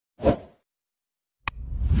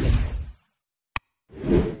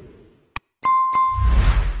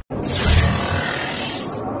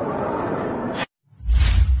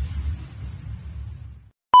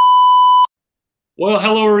Well,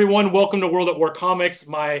 hello everyone. Welcome to World at War Comics.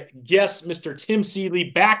 My guest, Mr. Tim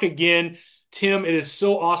Seeley, back again. Tim, it is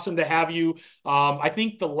so awesome to have you. I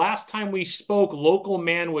think the last time we spoke, Local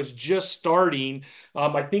Man was just starting.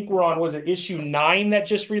 I think we're on, was it issue 9 that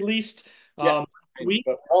just released? Um, Yes, we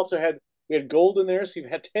but we had gold in there, so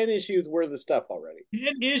you've had 10 issues worth of stuff already.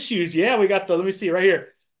 10 issues. Yeah, we got the, let me see right here.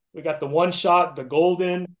 We got the one shot, the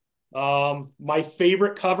golden, my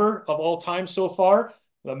favorite cover of all time so far,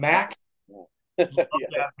 the Yeah, Max. Love yeah,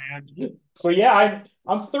 that, man. So yeah,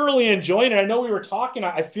 I'm thoroughly enjoying it. I know we were talking.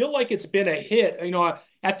 I feel like it's been a hit.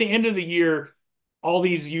 At the end of the year, all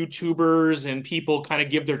these YouTubers and people kind of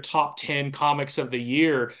give their top 10 comics of the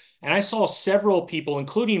year. And I saw several people,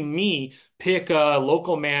 including me, pick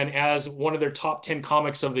Local Man as one of their top 10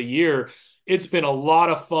 comics of the year. It's been a lot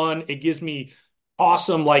of fun. It gives me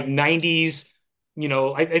awesome like 90s.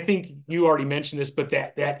 I think you already mentioned this, but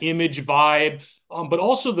that image vibe. But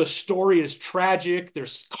also the story is tragic.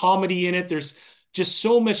 There's comedy in it. There's just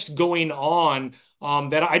so much going on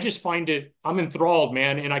that I just find I'm enthralled,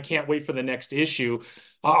 man, and I can't wait for the next issue.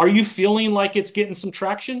 Are you feeling like it's getting some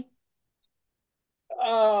traction?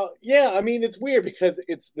 yeah. I mean, it's weird because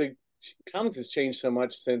it's the comics has changed so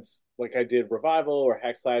much since like I did Revival or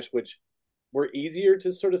Hack Slash, which were easier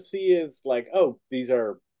to sort of see as like, oh, these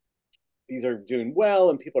are doing well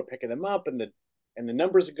and people are picking them up and the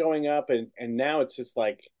numbers are going up and now it's just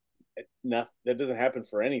like nothing that doesn't happen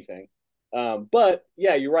for anything. But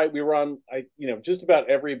yeah, you're right. We were on just about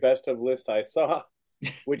every best of list I saw,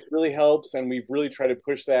 which really helps. And we've really tried to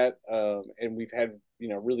push that. And we've had,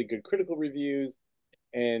 really good critical reviews.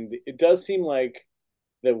 And it does seem like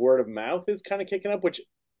the word of mouth is kind of kicking up, which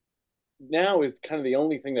now is kind of the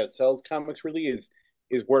only thing that sells comics really is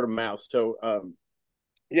word of mouth. So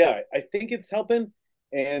yeah, I think it's helping.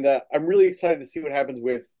 And I'm really excited to see what happens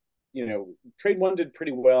with, trade one did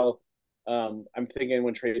pretty well. I'm thinking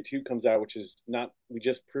when trade two comes out, which is not, we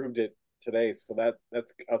just proved it today. So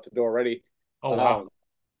that's out the door already. Oh wow.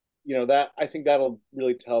 Um, that I think that'll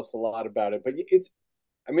really tell us a lot about it. But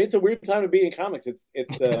I mean, it's a weird time to be in comics. It's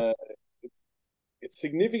it's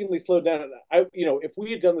significantly slowed down. If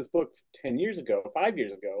we had done this book 10 years ago, 5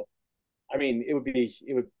 years ago, I mean, it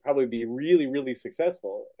would probably be really, really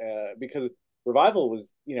successful because Revival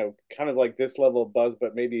was, kind of like this level of buzz,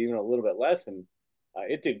 but maybe even a little bit less, and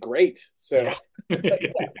it did great. So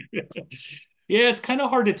Yeah. Yeah, it's kind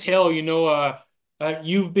of hard to tell.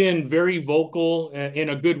 You've been very vocal in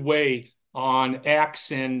a good way on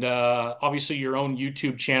X and obviously your own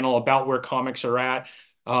YouTube channel about where comics are at.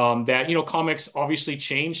 Comics obviously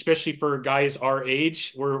change, especially for guys our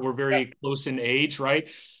age. We're yeah, very close in age, right?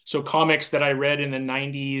 So comics that I read in the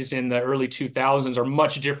 90s and the early 2000s are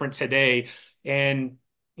much different today. And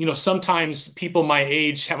sometimes people my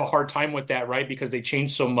age have a hard time with that, right? Because they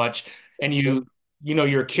change so much and sure.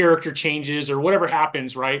 your character changes or whatever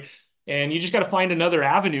happens, right? And you just got to find another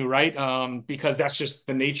avenue, right? Because that's just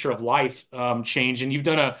the nature of life, change. And you've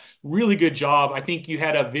done a really good job. I think you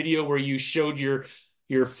had a video where you showed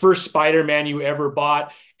your first Spider-Man you ever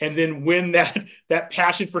bought, and then when that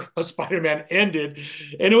passion for Spider-Man ended,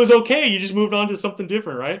 and it was okay. You just moved on to something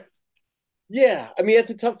different, right? Yeah, I mean,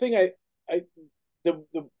 it's a tough thing. I the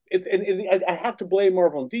it's and I have to blame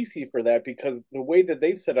Marvel and DC for that because the way that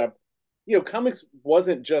they've set up, comics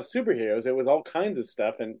wasn't just superheroes; it was all kinds of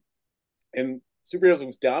stuff, and superheroes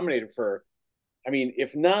was dominated for, I mean,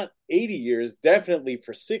 if not 80 years, definitely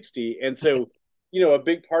for 60. And so, a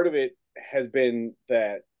big part of it has been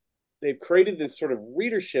that they've created this sort of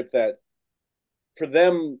readership that for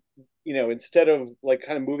them, instead of like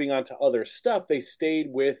kind of moving on to other stuff, they stayed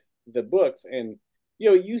with the books. And,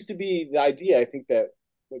 it used to be the idea, I think, that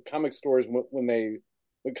when comic stores, when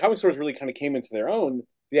comic stores really kind of came into their own,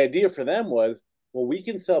 the idea for them was, well, we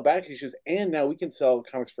can sell back issues and now we can sell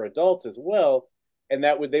comics for adults as well. And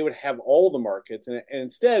they would have all the markets. And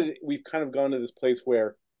instead, we've kind of gone to this place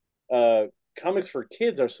where uh, comics for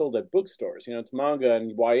kids are sold at bookstores. It's manga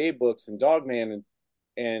and YA books and Dogman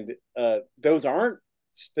and those aren't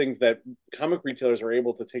things that comic retailers are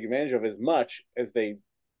able to take advantage of as much as they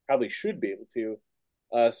probably should be able to.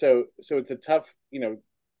 So it's a tough,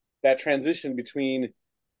 that transition between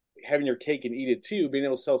having your cake and eat it too, being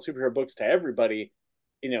able to sell superhero books to everybody,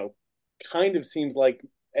 you know, kind of seems like,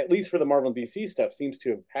 at least for the Marvel and DC stuff, seems to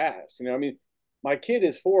have passed. I mean, my kid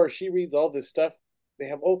is 4; she reads all this stuff. They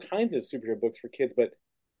have all kinds of superhero books for kids, but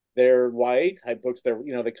they're YA type books. They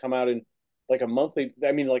come out in like a monthly,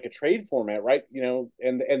 I mean, like a trade format, right?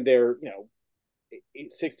 And they're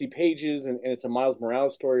 60 pages, and it's a Miles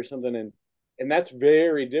Morales story or something, and that's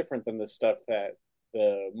very different than the stuff that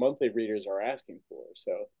the monthly readers are asking for.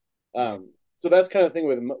 So, Yeah. um, so that's kind of thing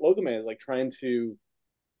with Logo Man is like trying to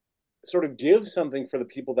sort of give something for the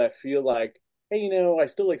people that feel like, hey, I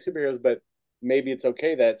still like superheroes, but maybe it's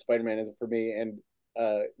okay that Spider-Man isn't for me. And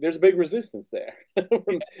there's a big resistance there.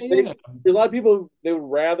 Yeah. There's a lot of people they would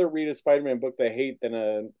rather read a Spider-Man book they hate than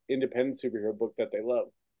an independent superhero book that they love.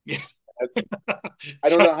 Yeah. That's I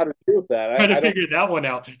don't Try, know how to deal with that. try to I don't. figure that one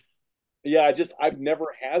out. Yeah, I've never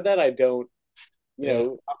had that. I don't. Yeah.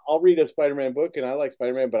 I'll read a Spider-Man book and I like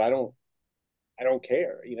Spider-Man, but I don't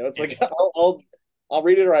care. It's like Yeah. I'll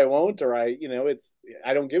read it or I won't, or it's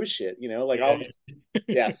I don't give a shit. Like Yeah. I'll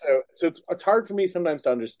yeah. So it's hard for me sometimes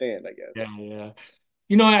to understand, I guess. Yeah.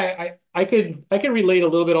 Yeah. I could relate a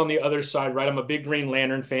little bit on the other side, right? I'm a big Green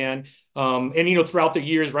Lantern fan. And throughout the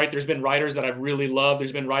years, right, there's been writers that I've really loved.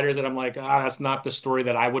 There's been writers that I'm like, that's not the story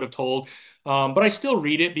that I would have told. But I still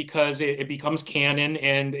read it because it becomes canon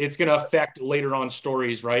and it's going to affect later on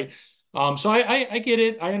stories, right? So I get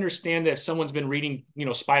it. I understand that if someone's been reading,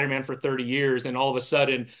 Spider-Man for 30 years, and all of a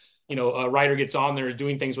sudden, a writer gets on there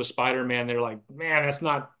doing things with Spider-Man, they're like, man, that's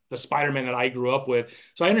not the Spider-Man that I grew up with.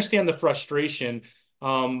 So I understand the frustration.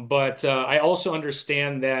 But I also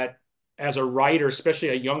understand that as a writer, especially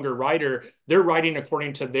a younger writer, they're writing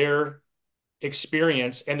according to their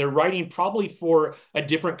experience and they're writing probably for a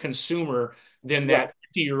different consumer than Right. that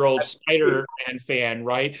 50-year-old I agree. Spider-Man fan,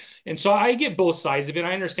 right? And so I get both sides of it.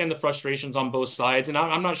 I understand the frustrations on both sides, and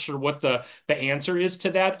I'm not sure what the answer is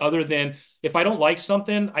to that, other than if I don't like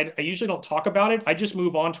something, I usually don't talk about it. I just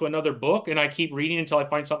move on to another book and I keep reading until I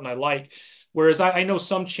find something I like. Whereas I know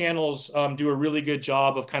some channels do a really good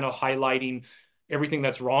job of kind of highlighting everything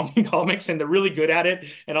that's wrong in comics, and they're really good at it,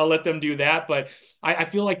 and I'll let them do that. But I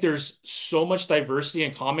feel like there's so much diversity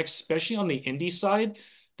in comics, especially on the indie side,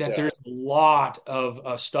 that Yeah. there's a lot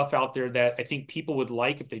of stuff out there that I think people would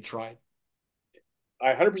like if they tried.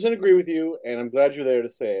 I 100% agree with you, and I'm glad you're there to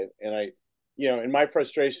say it. And and my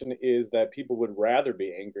frustration is that people would rather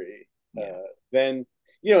be angry Yeah. than,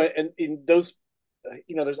 and in those,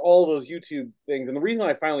 there's all those YouTube things. And the reason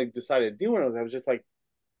I finally decided to do one of those, I was just like,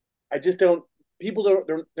 I just don't. People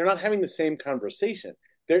don't. They're not having the same conversation.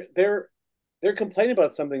 They're complaining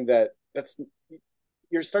about something that's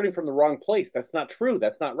you're starting from the wrong place. That's not true.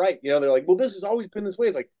 That's not right. They're like, well, this has always been this way.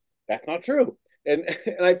 It's like that's not true. And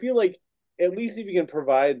and I feel like at least if you can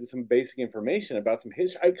provide some basic information about some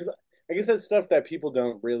history, because I guess that's stuff that people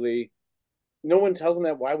don't really. No one tells them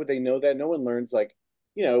that. Why would they know that? No one learns like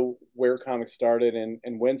where comics started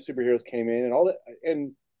and when superheroes came in and all that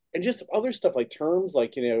and just other stuff like terms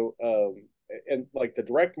like and like the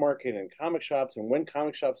direct market and comic shops and when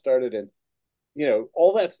comic shops started and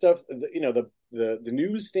all that stuff. The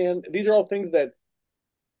newsstand. These are all things that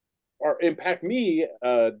are impact me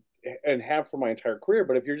and have for my entire career.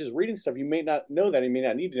 But if you're just reading stuff, you may not know that. You may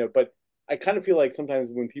not need to know. But I kind of feel like sometimes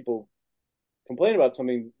when people complain about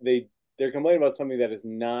something, they're complaining about something that is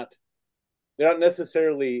not. They're not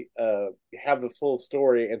necessarily have the full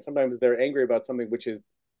story, and sometimes they're angry about something which is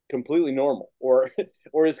completely normal, or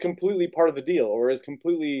or is completely part of the deal, or is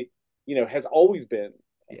completely has always been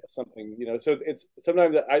Yeah. something. So it's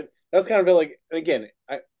sometimes I that's kind of like again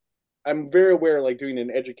I'm very aware like doing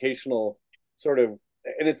an educational sort of,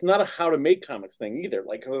 and it's not a how to make comics thing either.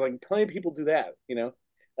 Like plenty of people do that.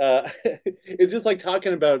 It's just like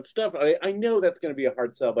talking about stuff. I know that's going to be a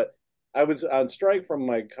hard sell, but I was on strike from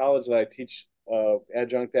my college that I teach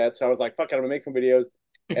adjunct at, so I was like, fuck it, I'm gonna make some videos.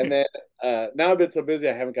 And then now I've been so busy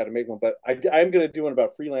I haven't got to make one, but I'm gonna do one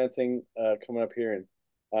about freelancing coming up here,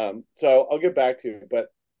 and so I'll get back to it. But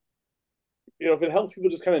if it helps people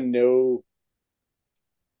just kind of know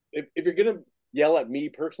if you're gonna yell at me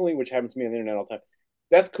personally, which happens to me on the internet all the time,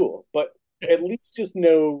 that's cool. But at least just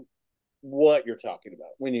know what you're talking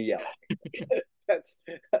about when you yell at me. that's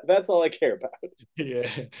that's all I care about. Yeah.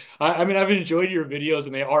 I mean, I've enjoyed your videos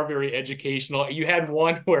and they are very educational. You had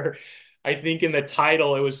one where I think in the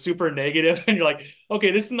title it was super negative, and you're like,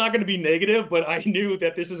 okay, this is not going to be negative, but I knew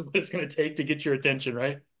that this is what it's going to take to get your attention,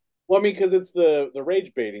 right? Well, I mean, because it's the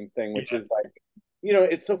rage baiting thing, which Yeah. is like,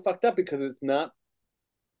 it's so fucked up because it's not.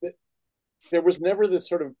 There was never this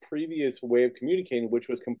sort of previous way of communicating, which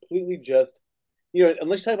was completely just,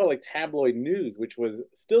 unless you talk about like tabloid news, which was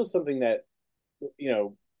still something that, you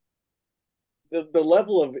know, the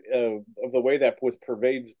level of the way that was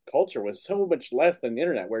pervades culture was so much less than the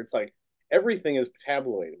internet, where it's like everything is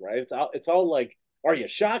tabloid, right? It's all like, are you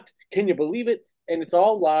shocked? Can you believe it? And it's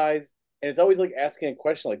all lies, and it's always like asking a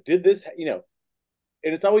question like, did this,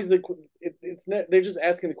 and it's always it's not, they're just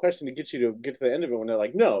asking the question to get you to get to the end of it when they're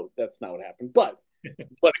like, no, that's not what happened, but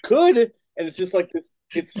it could, and it's just like this.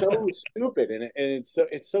 It's so stupid, and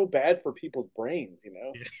it's so bad for people's brains.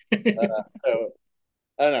 Yeah. So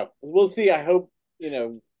I don't know. We'll see. I hope,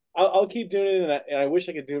 I'll keep doing it, and I wish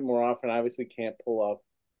I could do it more often. I obviously can't pull off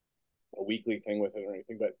a weekly thing with it or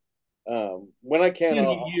anything, but when I can, Yeah,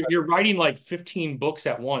 I'll you're writing like 15 books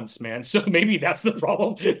at once, man. So maybe that's the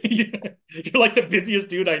problem. You're like the busiest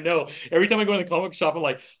dude I know. Every time I go to the comic shop, I'm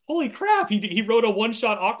like, holy crap, he wrote a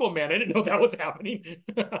one-shot Aquaman. I didn't know that was happening.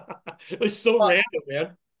 It's so random,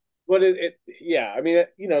 man. but yeah, I mean, I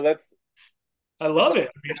it's love also it.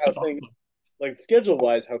 I mean, how that's things, awesome. like schedule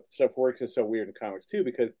wise, how stuff works is so weird in comics too,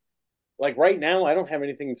 because like right now I don't have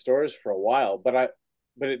anything in stores for a while, but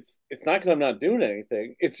it's not because I'm not doing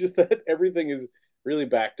anything. It's just that everything is really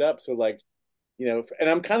backed up. So like, and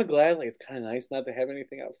I'm kind of glad, like it's kind of nice not to have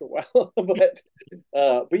anything out for a while.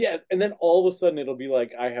 But yeah, and then all of a sudden it'll be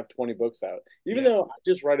like I have 20 books out, even Yeah. though I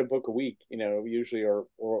just write a book a week, usually,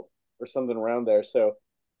 or something around there. So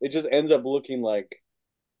it just ends up looking like,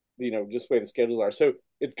 just the way the schedules are. So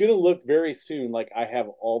it's going to look very soon like I have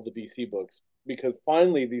all the DC books, because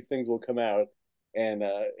finally these things will come out, and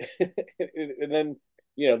and then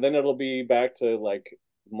then it'll be back to like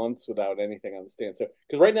months without anything on the stand. So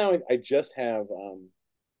because right now I just have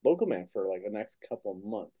Local Man for like the next couple of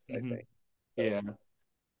months, I Hmm. think. So Yeah.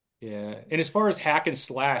 Yeah. And as far as hack and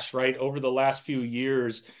slash, right, over the last few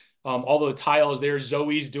years, all the tiles there,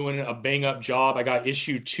 Zoe's doing a bang up job. I got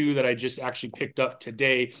issue two that I just actually picked up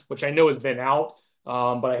today, which I know has been out,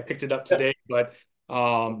 but I picked it up yeah. today. But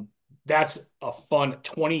that's a fun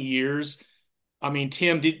 20 years. I mean,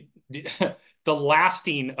 Tim, did the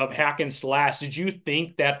lasting of hack and slash, did you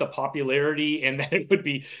think that the popularity and that it would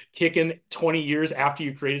be kicking 20 years after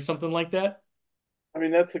you created something like that? I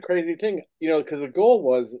mean, that's the crazy thing, because the goal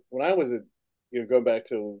was when I was going back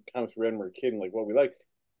to comics we read when we were a kid and like what we liked.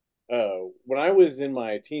 When I was in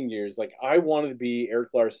my teen years, like I wanted to be Eric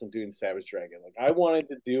Larson doing Savage Dragon. Like I wanted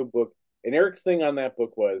to do a book, and Eric's thing on that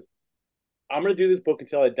book was, I'm gonna do this book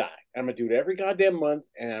until I die. I'm gonna do it every goddamn month,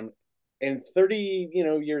 and 30,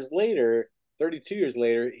 years later, 32 years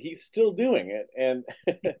later, he's still doing it, and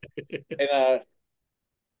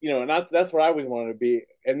and that's what I always wanted to be.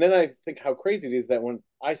 And then I think how crazy it is that when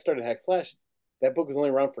I started Hack Slash, that book was only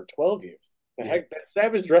around for 12 years. The Yeah. heck, that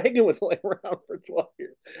Savage Dragon was only around for 12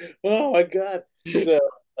 years. Oh my god. So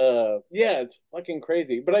yeah, it's fucking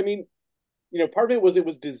crazy. But I mean, part of it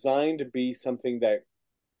was designed to be something that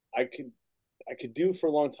I could I could do for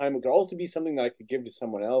a long time. It could also be something that I could give to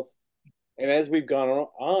someone else. And as we've gone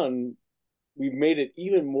on, we've made it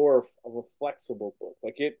even more of a flexible book.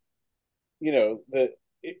 Like it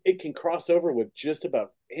can cross over with just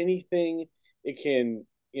about anything. It can,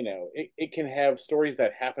 it can have stories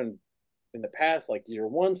that happened in the past, like year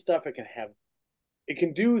one stuff. It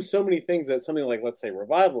can do so many things that something like, let's say,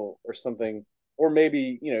 Revival or something, or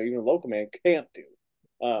maybe, even Local Man can't do.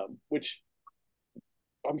 Which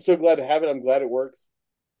I'm so glad to have it. I'm glad it works.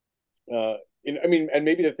 I mean, and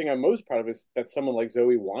maybe the thing I'm most proud of is that someone like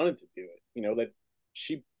Zoe wanted to do it. That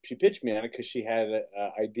she pitched me on it because she had an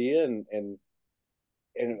idea, and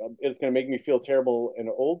it's going to make me feel terrible and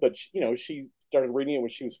old. But she started reading it when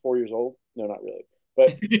she was 4 years old. No, not really,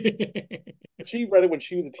 but she read it when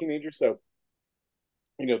she was a teenager. So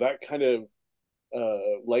that kind of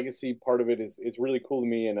legacy part of it is really cool to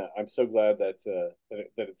me, and I'm so glad that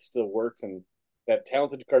it still works, and that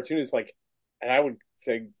talented cartoonist like, and I would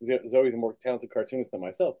say Zoe's a more talented cartoonist than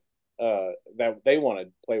myself. That they want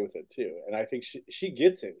to play with it too, and I think she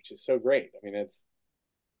gets it, which is so great. I mean, it's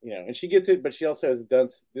and she gets it, but she also has done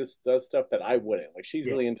does stuff that I wouldn't. Like she's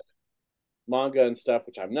Yeah. really into manga and stuff,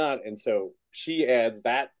 which I'm not, and so she adds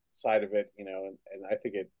that side of it, and I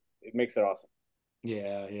think it makes it awesome.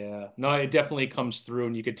 Yeah, yeah. No, it definitely comes through,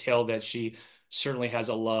 and you could tell that she certainly has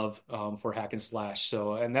a love for hack and slash.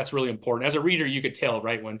 So, and that's really important. As a reader, you could tell,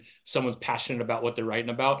 right, when someone's passionate about what they're writing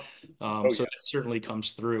about. Oh So yeah. that certainly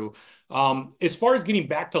comes through. As far as getting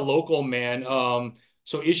back to local, man,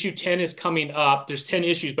 so issue 10 is coming up. There's 10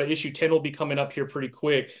 issues, but issue 10 will be coming up here pretty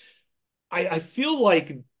quick. I feel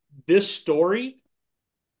like this story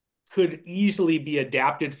could easily be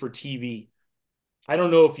adapted for TV. I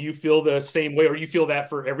don't know if you feel the same way or you feel that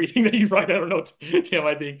for everything that you write. I don't know, Tim.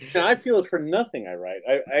 I think I feel it for nothing I write.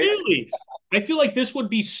 really, I feel like this would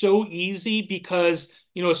be so easy because,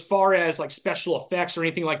 as far as like special effects or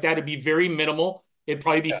anything like that, it'd be very minimal. It'd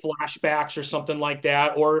probably be Yeah, flashbacks or something like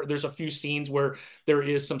that, or there's a few scenes where there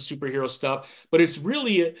is some superhero stuff, but it's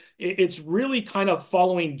really kind of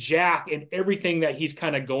following Jack and everything that he's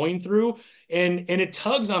kind of going through, and it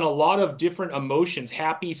tugs on a lot of different emotions: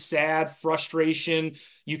 happy, sad, frustration.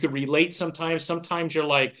 You could relate sometimes. Sometimes you're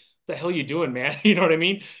like, "The hell you doing, man?" You know what I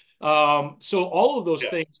mean? So all of those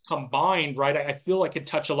yeah. things combined, right? I feel like it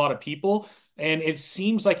touch a lot of people. And it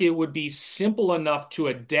seems like it would be simple enough to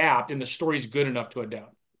adapt, and the story's good enough to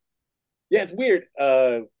adapt. Yeah, it's weird.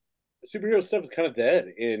 Superhero stuff is kind of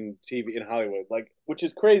dead in TV in Hollywood, like which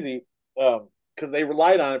is crazy because they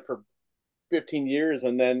relied on it for 15 years,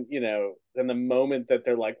 and then then the moment that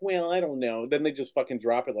they're like, well, I don't know, then they just fucking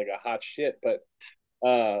drop it like a hot shit.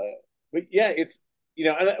 Uh, but yeah, it's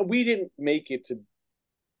and we didn't make it to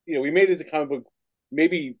we made it as a comic book,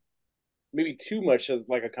 maybe too much as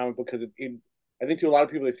like a comic book because I think to a lot of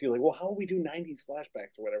people they see like, well, how will we do 90s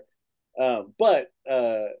flashbacks or whatever.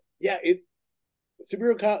 Yeah,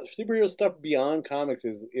 superhero stuff beyond comics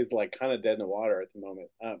is like kind of dead in the water at the moment,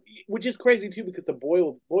 which is crazy too because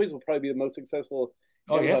boys will probably be the most successful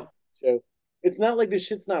Oh Amazon yeah. show. It's not like this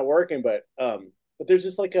shit's not working, but there's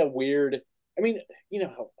just like a weird. I mean,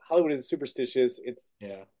 how Hollywood is superstitious. It's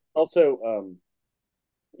Yeah. also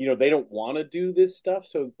they don't want to do this stuff,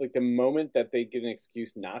 so like the moment that they get an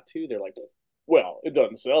excuse not to, they're like, well, it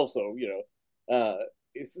doesn't sell, so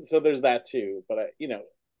so there's that too. But I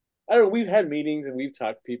don't know. We've had meetings and we've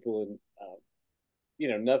talked to people,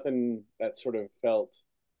 and nothing that sort of felt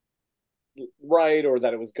right or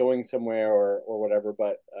that it was going somewhere or whatever.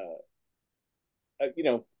 But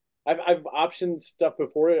I've optioned stuff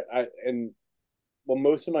before it, and well,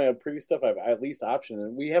 most of my previous stuff I've at least optioned,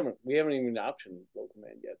 and we haven't even optioned Local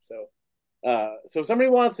Man yet. So if somebody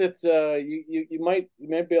wants it, you might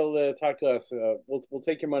be able to talk to us. We'll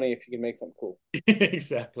take your money if you can make something cool.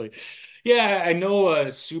 Exactly. Yeah, I know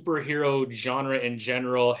superhero genre in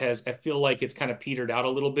general has, I feel like it's kind of petered out a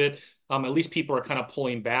little bit. At least people are kind of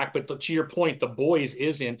pulling back. But to your point, The Boys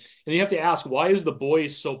isn't. And you have to ask, why is The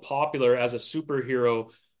Boys so popular as a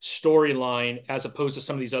superhero storyline as opposed to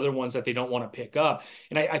some of these other ones that they don't want to pick up?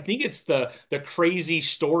 And I think it's the crazy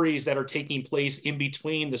stories that are taking place in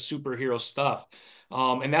between the superhero stuff.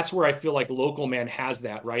 And that's where I feel like Local Man has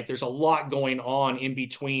that, right? There's a lot going on in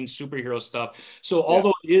between superhero stuff. So, Yeah,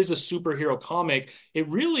 although it is a superhero comic, it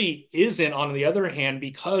really isn't, on the other hand,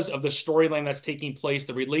 because of the storyline that's taking place,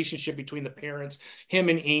 the relationship between the parents, him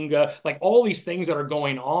and Inga, like all these things that are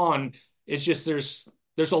going on. It's just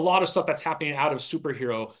there's a lot of stuff that's happening out of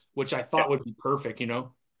superhero, which I yeah. thought would be perfect, you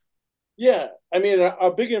know? Yeah, I mean,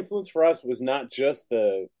 a big influence for us was not just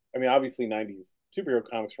I mean, obviously '90s superhero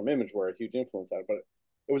comics from Image were a huge influence on it, but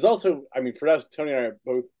it was also, I mean, for us, Tony and I are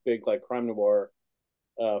both big like crime noir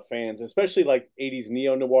fans, especially like '80s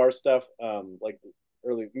neo noir stuff, like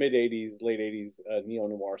early mid '80s, late '80s neo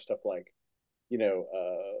noir stuff, like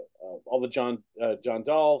all the John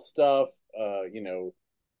Dahl stuff,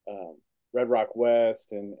 Red Rock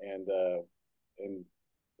West and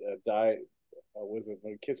die was it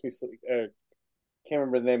Kiss Me Sleep? Can't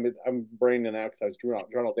remember the name. I'm braining out because I was drawn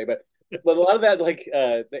all day. But a lot of that like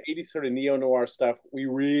the '80s sort of neo noir stuff we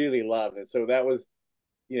really loved, and so that was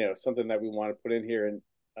something that we want to put in here. And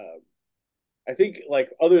um, I think like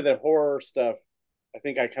other than horror stuff, I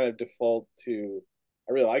think I kind of default to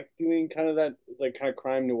I really like doing kind of that like kind of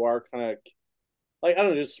crime noir kind of like I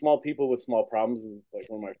don't know just small people with small problems is like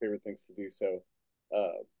one of my favorite things to do.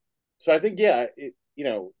 Uh, so I think yeah,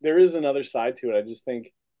 there is another side to it. I just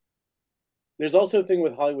think there's also a thing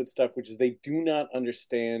with Hollywood stuff, which is they do not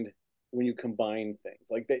understand when you combine things.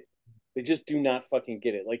 Like they just do not fucking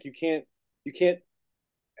get it. Like you can't.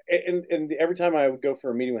 And every time I would go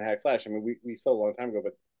for a meeting with Hack Slash, I mean, we saw a long time ago,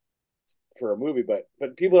 but for a movie, but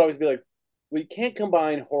people would always be like, "Well, you can't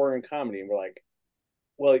combine horror and comedy," and we're like,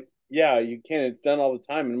 "Well, yeah, you can. It's done all the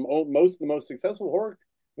time, and most of the most successful horror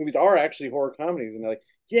movies are actually horror comedies." And they're like,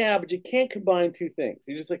 "Yeah, but you can't combine two things."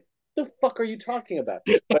 You're just like, "The fuck are you talking about?"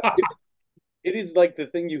 But it is like the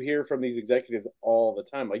thing you hear from these executives all the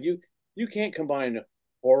time. Like you can't combine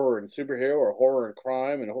horror and superhero or horror and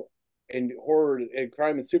crime and horror and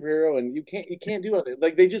crime and superhero and you can't do it.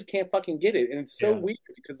 Like they just can't fucking get it. And it's so Yeah. weird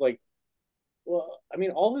because like well, I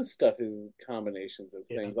mean all this stuff is combinations of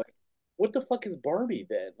Yeah. things. Like what the fuck is Barbie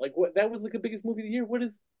then? Like what that was like the biggest movie of the year. What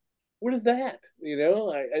is that?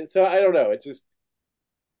 So I don't know. It's just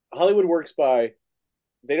Hollywood works by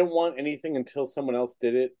they don't want anything until someone else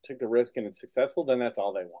did it, took the risk, and it's successful. Then that's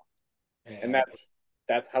all they want, and Yeah.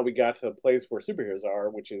 that's how we got to the place where superheroes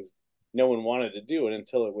are, which is no one wanted to do it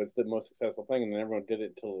until it was the most successful thing, and then everyone did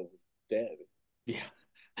it until it was dead. Yeah.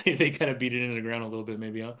 They kind of beat it into the ground a little bit,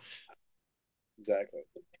 maybe, huh? Exactly.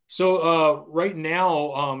 So right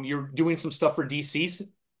now, you're doing some stuff for DC.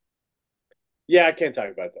 Yeah, I can't talk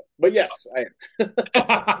about that, but yes, I am.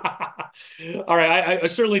 All right, I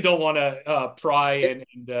certainly don't want to pry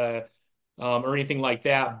or anything like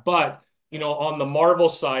that. But on the Marvel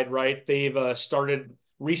side, right, they've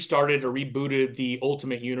restarted or rebooted the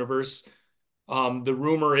Ultimate Universe. The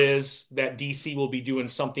rumor is that DC will be doing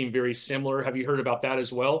something very similar. Have you heard about that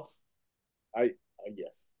as well?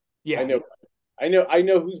 Yes, I Yeah, know, I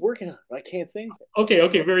know who's working on it. I can't say anything. okay,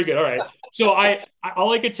 okay, very good. All right. So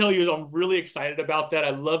all I could tell you is I'm really excited about that. I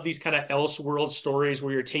love these kind of Elseworld stories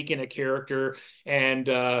where you're taking a character and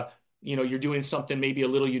you're doing something maybe a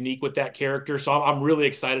little unique with that character. So I'm really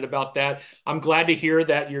excited about that. I'm glad to hear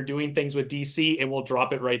that you're doing things with DC, and we'll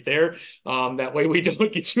drop it right there. That way we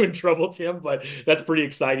don't get you in trouble, Tim, but that's pretty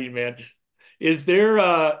exciting, man. Is there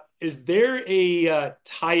a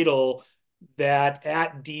title that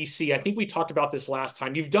at DC, I think we talked about this last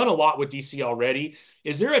time. You've done a lot with DC already.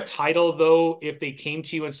 Is there a title though, if they came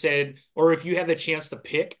to you and said, or if you had the chance to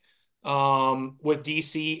pick with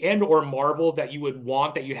DC and or Marvel that you would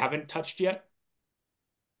want that you haven't touched yet?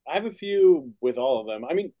 I have a few with all of them.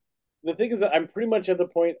 I mean, the thing is that I'm pretty much at the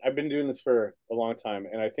point I've been doing this for a long time,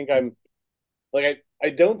 and I think I'm like I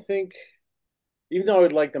don't think even though I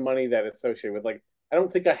would like the money that is associated with I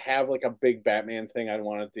don't think I have like a big Batman thing I'd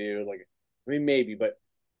want to do. Like I mean maybe, but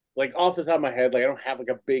like off the top of my head, like I don't have like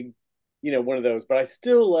a big, one of those. But I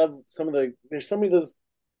still love some of the. There's some of those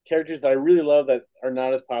characters that I really love that are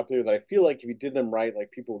not as popular. That I feel like if you did them right,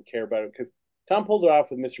 like people would care about it. Because Tom pulled it off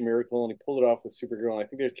with Mister Miracle, and he pulled it off with Supergirl. And I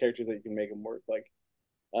think there's characters that you can make them work.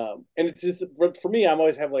 And it's just for me, I'm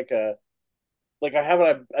always have like I have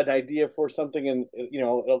an idea for something, and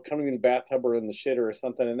it'll come to me in the bathtub or in the shitter or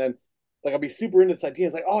something, and then like I'll be super into this idea.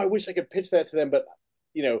 It's like, oh, I wish I could pitch that to them, but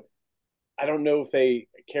you know, I don't know if they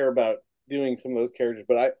care about doing some of those characters.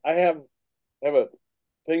 But I have a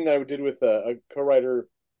thing that I did with a co-writer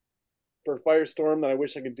for Firestorm that I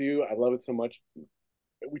wish I could do. I love it so much.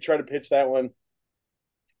 We tried to pitch that one,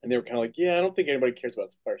 and they were kind of like, "Yeah, I don't think anybody cares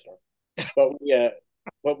about Firestorm."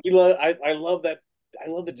 But we love. I love that. I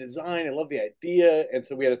love the design. I love the idea, and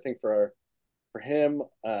so we had a thing for him.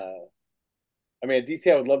 I mean, at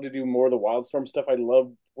DC, I would love to do more of the Wildstorm stuff. I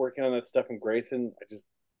love working on that stuff in Grayson. I just,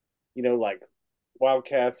 like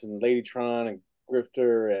Wildcats and Ladytron and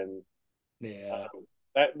Grifter and Yeah.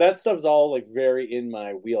 um, that stuff's all like very in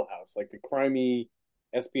my wheelhouse. Like the crimey,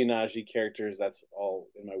 espionage characters, that's all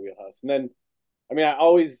in my wheelhouse. And then, I mean, I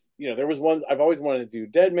always, there was ones I've always wanted to do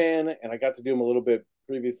Deadman, and I got to do him a little bit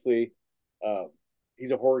previously. Um,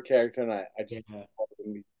 he's a horror character, and I just Yeah.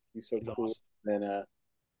 he's so He's cool. awesome. And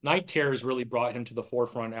Night Terrors really brought him to the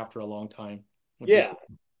forefront after a long time, which was yeah,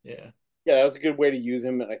 yeah. yeah, that was a good way to use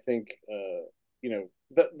him. And I think,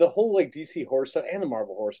 the whole like DC horror stuff and the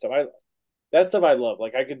Marvel horror stuff, that stuff I love.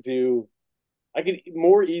 Like I could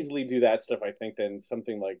more easily do that stuff. I think than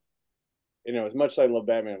something like, as much as I love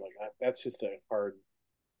Batman, like that's just a hard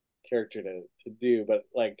character to do. But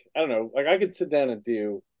like I don't know, like I could sit down and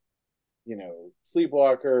do,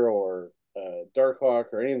 Sleepwalker or Darkhawk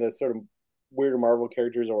or any of the sort of weird Marvel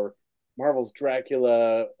characters or Marvel's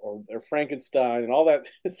Dracula or Frankenstein and all that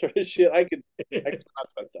sort of shit. I could talk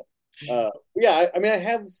about stuff. Yeah, I mean, I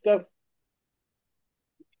have stuff.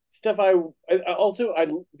 I also I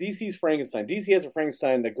DC's Frankenstein. DC has a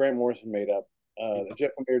Frankenstein that Grant Morrison made up.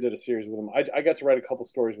 Jeff Lemire did a series with him. I got to write a couple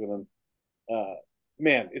stories with him. Uh,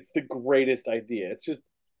 Man, it's the greatest idea.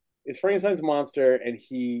 It's Frankenstein's monster, and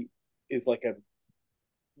he is like a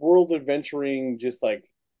world adventuring, just like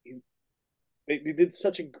they did it's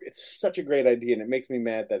such a great idea, and it makes me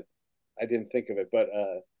mad that I didn't think of it. But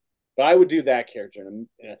I would do that character in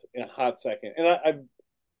a hot second, and I've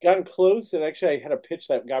gotten close, and actually I had a pitch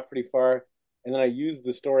that got pretty far, and then I used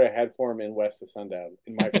the story I had for him in West of Sundown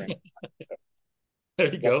in my frame. So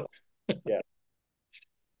There you that, go. yeah.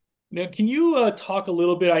 Now, can you talk a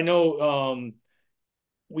little bit? I know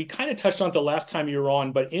we kind of touched on it the last time you were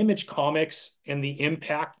on, but Image Comics and the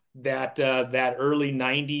impact that that early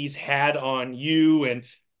 '90s had on you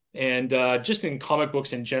and just in comic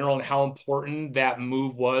books in general, and how important that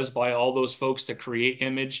move was by all those folks to create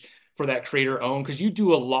Image for that creator owned, because you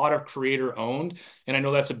do a lot of creator owned, and I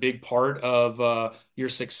know that's a big part of your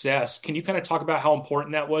success. Can you kind of talk about how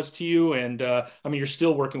important that was to you? And I mean, you're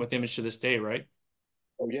still working with Image to this day, right?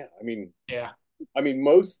 Oh yeah. Yeah. I mean,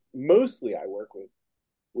 mostly I work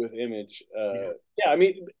with Image. Yeah. Yeah. I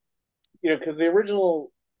mean, because the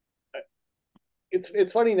original.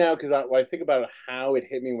 It's funny now because when I think about how it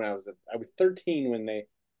hit me when I was 13 when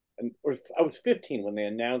or I was 15 when they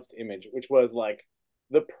announced Image, which was like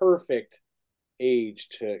the perfect age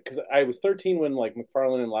to because I was 13 when like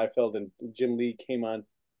McFarlane and Liefeld and Jim Lee came on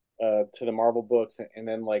to the Marvel books, and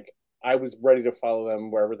then like I was ready to follow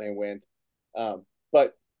them wherever they went.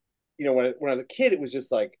 But when I was a kid, it was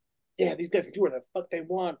just like, yeah, these guys can do whatever the fuck they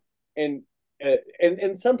want, and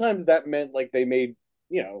and sometimes that meant like they made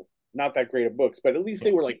not that great of books, but at least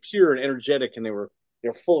they were like pure and energetic, and they were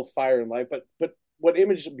they're full of fire and light. But what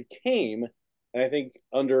Image became, and I think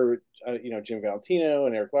under Jim Valentino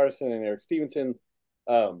and Eric Larson and Eric Stevenson,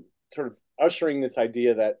 sort of ushering this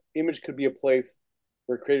idea that Image could be a place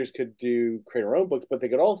where creators could create their own books, but they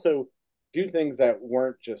could also do things that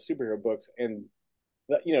weren't just superhero books. And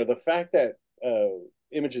the fact that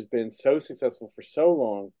Image has been so successful for so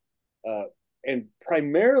long, uh, and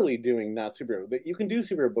primarily doing not superhero. But you can do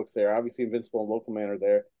superhero books there. Obviously, Invincible and Local Man are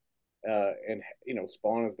there, and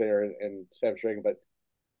Spawn is there, and Savage Dragon. But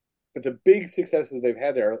the big successes they've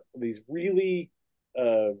had there are these really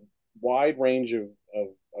uh, wide range of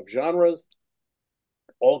genres,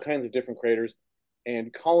 all kinds of different creators,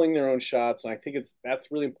 and calling their own shots. And I think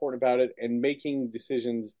that's really important about it, and making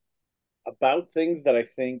decisions about things that I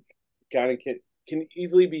think kind of can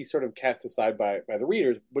easily be sort of cast aside by the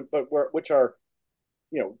readers, which are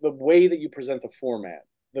the way that you present the format,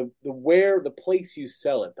 the place you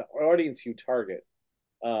sell it, the audience you target,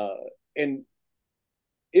 uh, and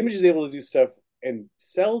Image is able to do stuff and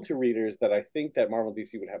sell to readers that I think that Marvel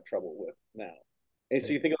DC would have trouble with now. And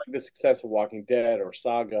so you think of like the success of Walking Dead or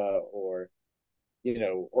Saga or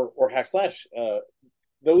or Hack Slash.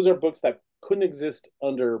 Those are books that couldn't exist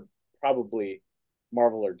under probably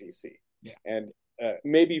Marvel or DC, Yeah. and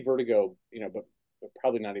maybe Vertigo, but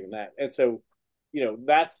probably not even that. And so,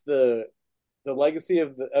 that's the legacy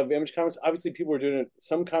of Image Comics. Obviously, people were doing it.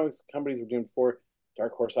 Some comics companies were doing it before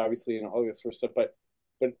Dark Horse, obviously, and all this sort of stuff. But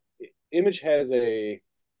Image has an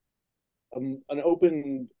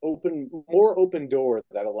more open door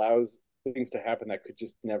that allows things to happen that could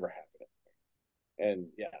just never happen. And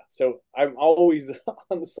yeah, so I'm always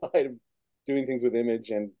on the side of doing things with Image,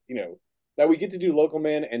 and that we get to do Local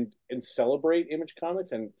Man and celebrate Image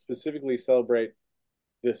Comics, and specifically celebrate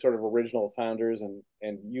the sort of original founders,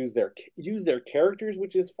 and use their characters,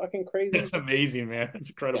 which is fucking crazy. It's amazing, man. It's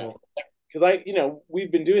Yeah, incredible. because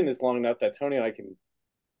we've been doing this long enough that Tony and I can,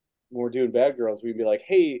 when we're doing Bad Girls, we'd be like,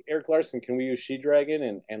 hey, Eric Larson, can we use She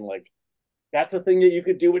Dragon? And like, that's a thing that you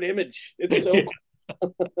could do with Image. It's so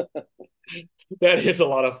cool. That is a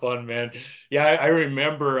lot of fun, man. Yeah, I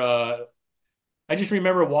remember I just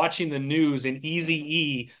remember watching the news and Easy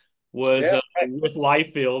E was Yeah, with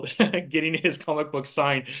Liefeld getting his comic book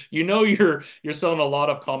signed. You know you're selling a lot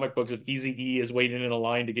of comic books if Easy E is waiting in a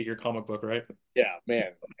line to get your comic book, right? yeah,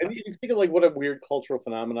 man. And you think of like what a weird cultural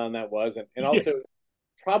phenomenon that was, and also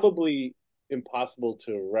probably impossible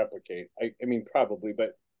to replicate. I mean, probably,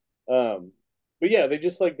 um, but yeah,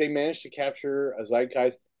 they managed to capture a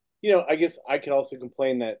zeitgeist. I guess I could also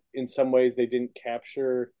complain that in some ways they didn't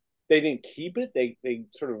keep it. They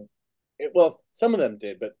sort of, well, some of them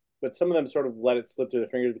did, but some of them sort of let it slip through their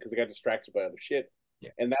fingers because they got distracted by other shit,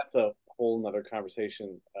 Yeah. and that's a whole nother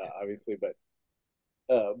conversation, obviously. But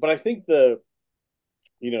I think the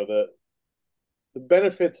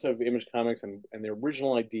benefits of Image Comics and the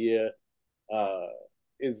original idea uh,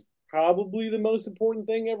 is probably the most important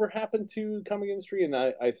thing ever happened to comic industry, and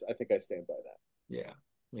I think I stand by that. Yeah.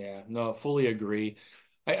 Yeah. No, fully agree.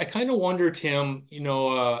 I kind of wonder, Tim,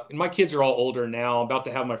 and my kids are all older now, I'm about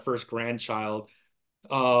to have my first grandchild.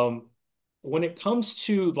 Um, when it comes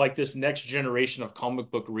to like this next generation of comic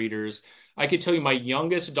book readers, I could tell you my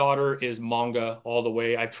youngest daughter is manga all the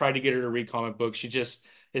way. I've tried to get her to read comic books. She just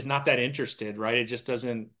is not that interested, right? It just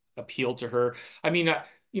doesn't appeal to her. I mean, How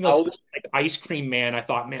old stuff is like Ice Cream Man, I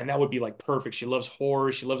thought, man, that would be like perfect. She loves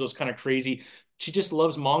horror. She loves those kind of crazy. She just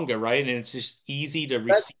loves manga, right? And it's just easy to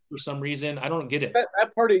receive that's for some reason. I don't get it.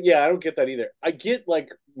 that part of yeah, I don't get that either. I get like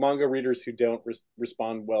manga readers who don't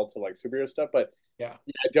respond well to like superhero stuff, but Yeah.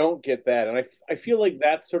 yeah, I don't get that, and I feel like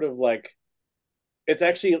that's sort of like it's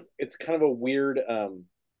kind of a weird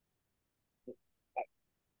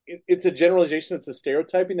it's a generalization. It's a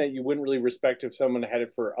stereotyping that you wouldn't really respect if someone had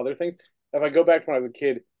it for other things. If I go back when I was a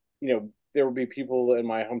kid, there would be people in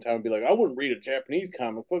my hometown would be like, I wouldn't read a Japanese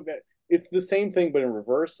comic. Fuck that. It's the same thing, but in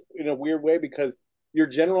reverse, in a weird way, because you're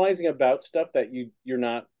generalizing about stuff that you're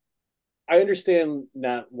not. I understand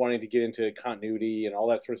not wanting to get into continuity and all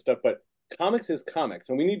that sort of stuff, but comics is comics,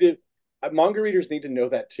 and we need to. Manga readers need to know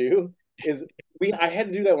that too. Is I had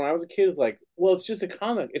to do that when I was a kid. It's like, well, it's just a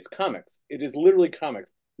comic. It's comics. It is literally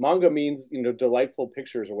comics. Manga means delightful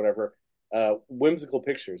pictures or whatever, whimsical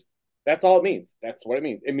pictures. That's all it means. That's what it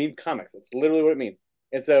means. It means comics. It's literally what it means.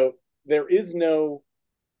 And so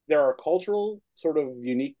there are cultural sort of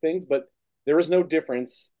unique things, but there is no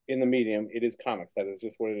difference in the medium. It is comics. That is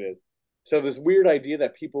just what it is. So this weird idea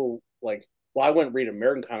that people like, well, I wouldn't read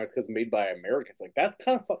American comics because made by Americans. Like that's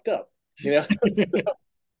kind of fucked up, you know.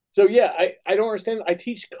 So yeah, I don't understand. I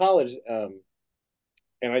teach college, and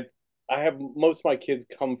I have most of my kids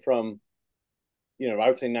come from I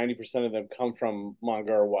would say 90% of them come from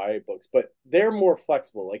manga or YA books, but they're more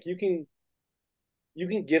flexible. Like you can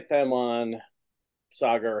get them on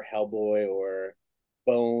Saga or Hellboy or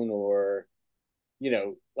Bone or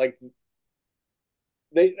like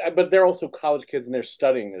but they're also college kids and they're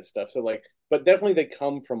studying this stuff. So like, but definitely they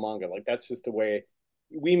come from manga. Like that's just the way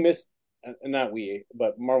we missed, not we,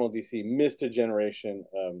 but Marvel and DC missed a generation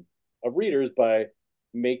of readers by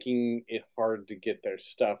making it hard to get their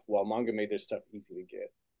stuff, while manga made their stuff easy to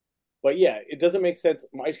get. But yeah, it doesn't make sense.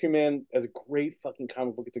 Ice Cream Man is a great fucking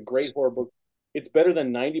comic book. It's a great horror book. It's better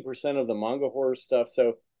than 90% of the manga horror stuff.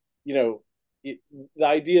 So, you know, it, the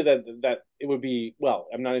idea that it would be, well,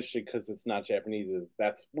 I'm not interested because it's not Japanese, is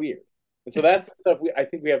that's weird. And so that's the stuff I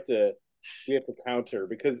think we have to counter,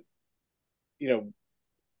 because you know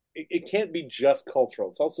it can't be just cultural.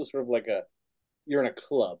 It's also sort of like a you're in a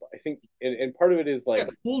club. I think, and part of it is Yeah, like,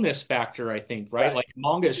 coolness factor, I think, right? right, Like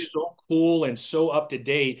manga which is is so cool and so up to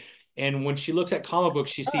date. And when she looks at comic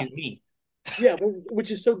books, she sees me. yeah,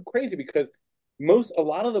 which is so crazy because a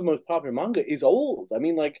lot of the most popular manga is old. I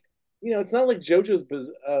mean, like, it's not like JoJo's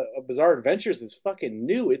Bizarre Adventures is fucking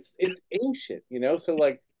new. It's ancient, So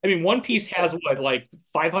like, I mean, One Piece has what, like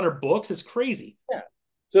 500 books? It's crazy. yeah.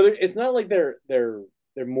 So it's not like they're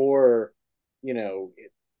more, you know,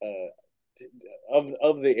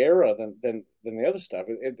 of the era than the other stuff.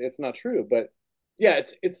 It's not true, but yeah,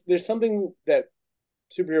 it's there's something that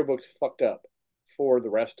superhero books fucked up for the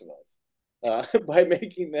rest of us by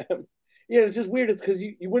making them. Yeah, it's just weird. It's because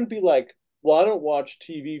you wouldn't be like, well, I don't watch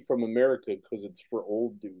TV from America because it's for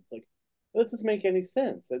old dudes. Like that doesn't make any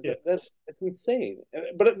sense. Yeah. That's insane.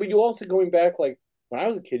 But you also, going back, like when I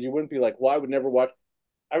was a kid, you wouldn't be like, well, I would never watch.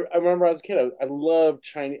 I remember I was a kid. I loved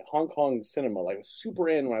Chinese Hong Kong cinema. Like I was super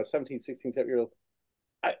in when I was 17, 16, 17 years old.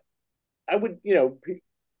 I I would,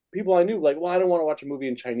 people I knew like, well, I don't want to watch a movie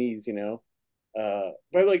in Chinese. But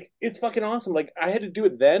like, it's fucking awesome. Like, I had to do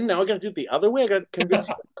it then. Now I got to do it the other way. I got to convince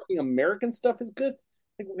you that fucking American stuff is good.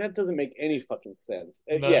 Like, that doesn't make any fucking sense.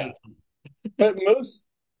 Yeah, None. but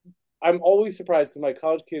I'm always surprised because my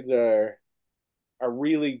college kids are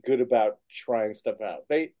really good about trying stuff out.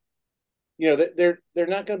 They're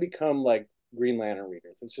not going to become like Green Lantern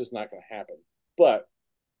readers. It's just not going to happen. But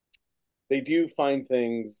they do find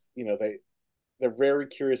things. They're very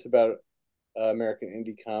curious about American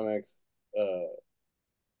indie comics.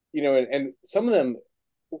 And some of them,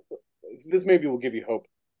 this maybe will give you hope.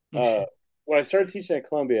 When I started teaching at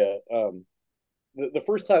Columbia, the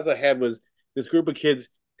first class I had was this group of kids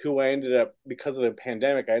who I ended up, because of the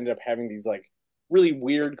pandemic, I ended up having these like really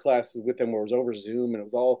weird classes with them where it was over Zoom, and it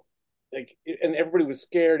was all like, and everybody was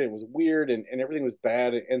scared, and it was weird, and everything was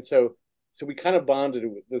bad. And so we kind of bonded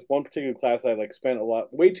with this one particular class. I like spent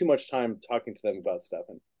way too much time talking to them about stuff.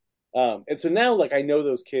 And so now, like, I know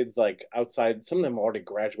those kids, like, outside. Some of them already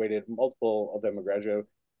graduated. Multiple of them have graduated.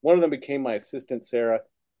 One of them became my assistant, Sarah.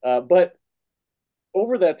 But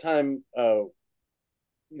over that time,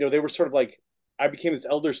 they were sort of like, I became this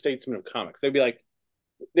elder statesman of comics. They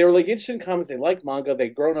were like interested in comics. They like manga.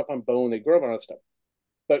 They'd grown up on Bone. They'd grown up on other stuff.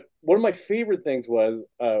 But one of my favorite things was,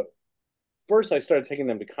 first I started taking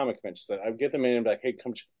them to comic conventions. I'd get them in and be like, hey,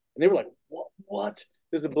 come. And they were like, what? What?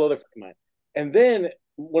 This is blow their fucking mind. And then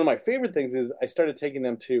one of my favorite things is I started taking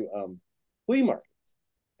them to flea markets.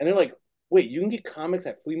 And they're like, wait, you can get comics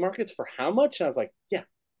at flea markets for how much? And I was like, yeah,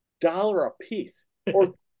 dollar a piece,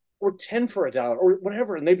 or 10 for a dollar, or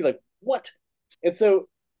whatever. And they'd be like, what? And so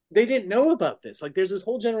they didn't know about this. Like, there's this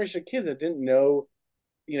whole generation of kids that didn't know,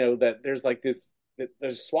 that there's like this, that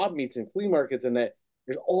there's swap meets and flea markets, and that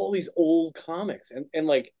there's all these old comics. And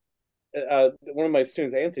like, one of my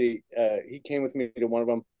students, Anthony, he came with me to one of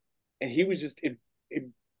them, and he was just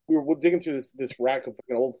we were digging through this rack of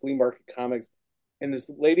fucking old flea market comics, and this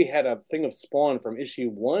lady had a thing of Spawn from issue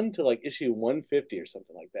 1 to like issue 150 or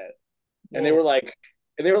something like that, and they Whoa, were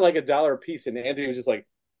like, a dollar a piece, and Anthony was just like,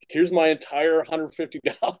 "Here's my entire $150."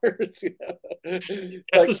 that's a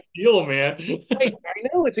Like, steal, man. I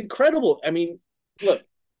know, it's incredible. I mean, look,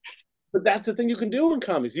 but that's the thing you can do in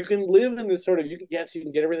comics. You can live in this sort of, yes, you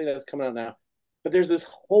can get everything that's coming out now, but there's this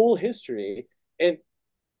whole history, and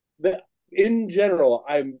the in general,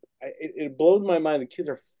 it blows my mind. The kids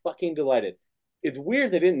are fucking delighted. It's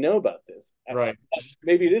weird they didn't know about this. Right.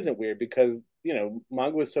 Maybe it isn't weird because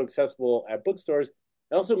manga was so accessible at bookstores,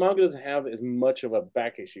 and also manga doesn't have as much of a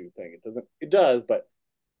back issue thing. It doesn't. It does, but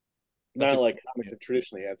That's not a like comics have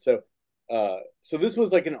traditionally had. So this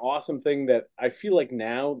was like an awesome thing that I feel like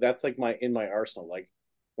now that's like my arsenal. Like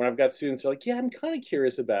when I've got students who are like, yeah, I'm kind of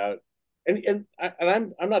curious about, and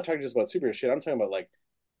I'm not talking just about superhero shit. I'm talking about like,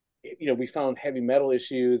 we found heavy metal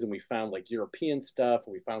issues, and we found like European stuff,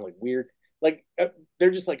 and we found like weird. like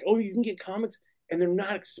they're just like, oh, you can get comics and they're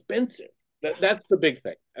not expensive. That's the big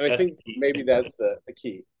thing, and I That's the think key. maybe that's the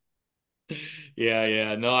key. Yeah,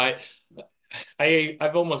 yeah. No,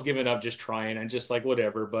 I've almost given up just trying and just like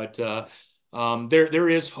whatever. But there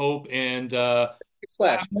is hope, and I'm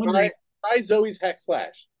Slash, wondering. try Zoe's hack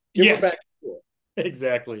slash. Give her Yes, back to school.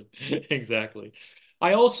 exactly, exactly.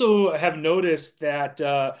 I also have noticed that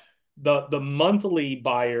the monthly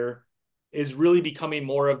buyer is really becoming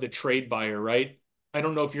more of the trade buyer, right? I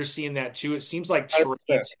don't know if you're seeing that too. It seems like 100%.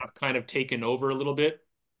 trades have kind of taken over a little bit.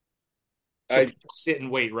 So I people sit and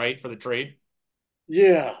wait, right, for the trade.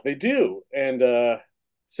 Yeah, they do, and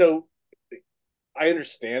so I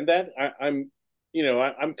understand that. I'm,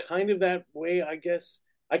 I'm kind of that way, I guess.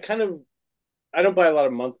 I kind of I don't buy a lot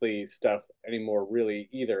of monthly stuff anymore, really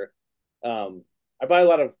either. Um, I buy a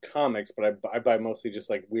lot of comics, but I buy mostly just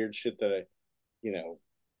like weird shit that I don't know,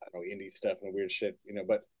 indie stuff and weird shit,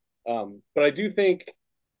 but I do think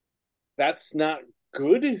that's not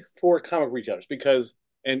good for comic retailers because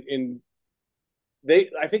and in they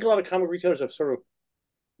I think a lot of comic retailers have sort of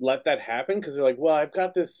let that happen because they're like, well, I've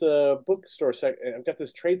got this bookstore I've got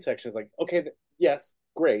this trade section. It's like, okay, yes,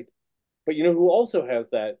 great, but you know who also has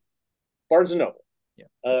that? Barnes and Noble.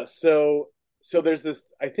 Yeah. So there's this.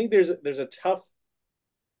 I think there's a tough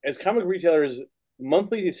as comic retailers.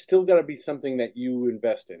 Monthly is still got to be something that you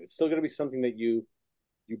invest in. It's still got to be something that you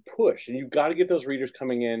push, and you've got to get those readers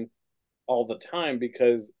coming in all the time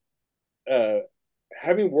because uh,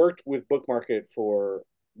 having worked with book market for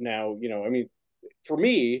now, I mean, for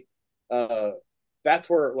me, uh, that's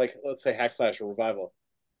where like let's say Hack Slash or Revival,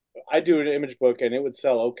 I do an image book and it would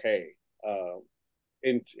sell okay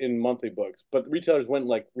in monthly books, but retailers wouldn't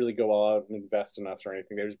like really go all out and invest in us or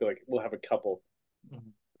anything. They'd just be like, we'll have a couple.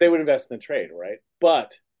 Mhm. They would invest in the trade, right?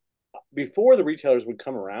 But before the retailers would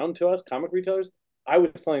come around to us, comic retailers, I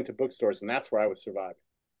was selling to bookstores, and that's where I was surviving,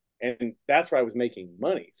 and that's where I was making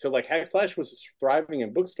money. So like Hack Slash was thriving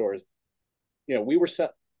in bookstores. We were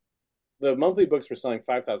the monthly books were selling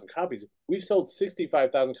 5,000 copies. We've sold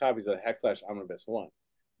 65,000 copies of the Hack Slash Omnibus One. Wow.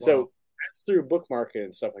 So that's through book market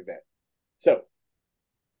and stuff like that. So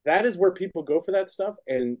that is where people go for that stuff,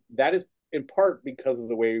 and that is in part because of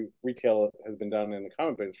the way retail has been done in the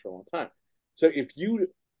comic business for a long time. So if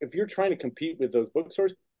you're trying to compete with those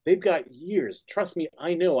bookstores, they've got years. Trust me,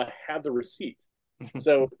 I know. I have the receipts.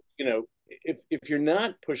 So if you're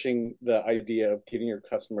not pushing the idea of getting your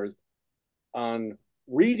customers on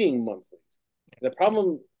reading monthlies, the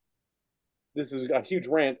problem. This is a huge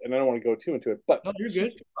rant, and I don't want to go too into it, but No, a you're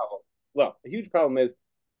huge good. problem. Well, a huge problem is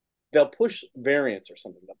they'll push variants or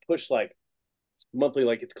something. They'll push like monthly,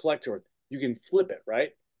 like it's collector. You can flip it,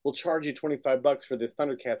 right? We'll charge you $25 for this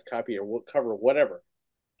Thundercats copy, or we'll cover whatever.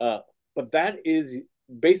 Uh, but that is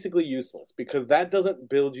basically useless because that doesn't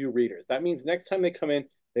build you readers. That means next time they come in,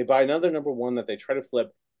 they buy another number one that they try to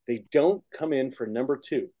flip. They don't come in for number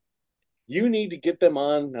two. You need to get them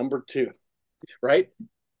on number two, right?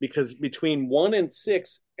 Because between one and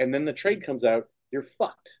six, and then the trade comes out, you're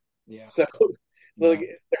fucked. Yeah. So, so like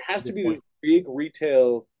Yeah. there has to Good be this point. big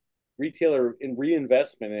retailer in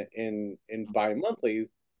reinvestment in bi-monthlies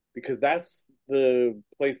because that's the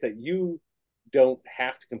place that you don't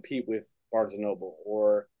have to compete with Barnes and Noble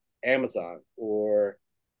or Amazon or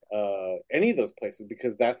any of those places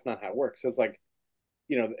because that's not how it works. So it's like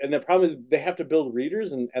and the problem is they have to build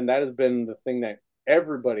readers, and that has been the thing that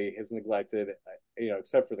everybody has neglected,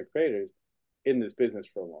 except for the creators in this business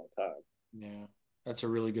for a long time. Yeah. That's a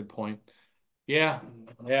really good point. Yeah.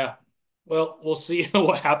 Yeah. Well, we'll see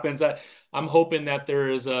what happens. I'm hoping that there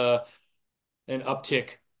is an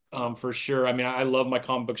uptick for sure. I mean, I love my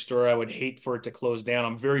comic book store. I would hate for it to close down.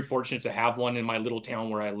 I'm very fortunate to have one in my little town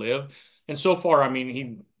where I live. And so far, I mean,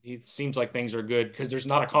 he seems like things are good because there's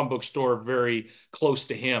not a comic book store very close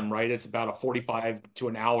to him, right? It's about a 45 to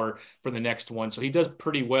an hour for the next one. So he does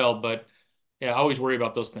pretty well, but yeah, I always worry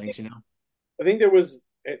about those things, you know. I think there was,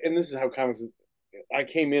 and this is how comics. I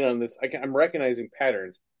came in on this. I'm recognizing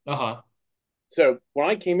patterns. Uh-huh. So when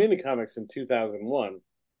I came into comics in 2001,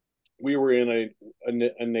 we were in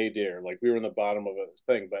a nadir, like we were in the bottom of a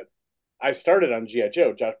thing. But I started on GI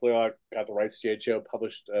Joe. Josh Blaylock got the rights to GI Joe,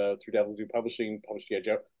 published through Devil Do Publishing, published GI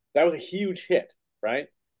Joe. That was a huge hit, right?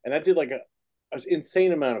 And that did like an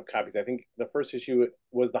insane amount of copies. I think the first issue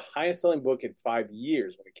was the highest selling book in 5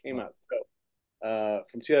 years when it came Wow. out. So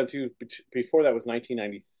from 2002, before that was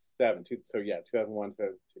 1997. So yeah, 2001,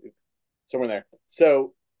 2002, somewhere in there.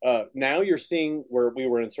 So now you're seeing where we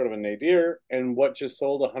were in sort of a nadir, and what just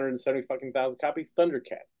sold 170 fucking thousand copies,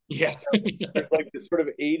 Thundercat. Yeah. So there's like this sort of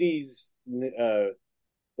 80s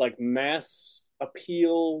like mass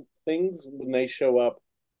appeal things when they show up.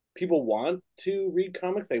 people want to read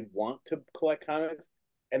comics, they want to collect comics,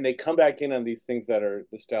 and they come back in on these things that are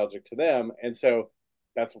nostalgic to them. And so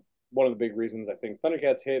that's one of the big reasons I think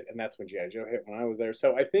Thundercats hit, and that's when GI Joe hit when I was there.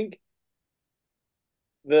 So I think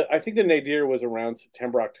the nadir was around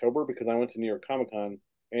September, October because I went to New York Comic Con,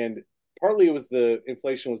 and partly it was the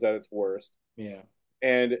inflation was at its worst, Yeah.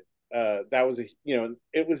 and that was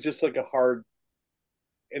it was just like a hard.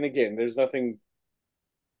 And again, there's nothing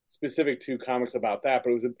specific to comics about that,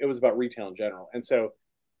 but it was about retail in general, and so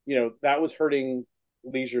that was hurting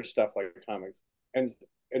leisure stuff like comics, and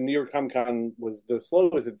New York Comic Con was the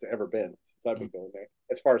slowest it's ever been since I've been going there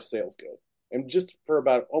as far as sales go, and just for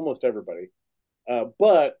about almost everybody.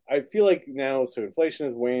 But I feel like now, so inflation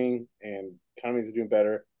is waning and economies are doing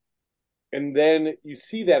better. And then you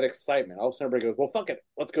see that excitement. All of a sudden, everybody goes, well, fuck it.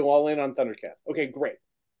 Let's go all in on Thundercats. Okay, great.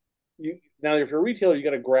 Now, if you're a retailer, you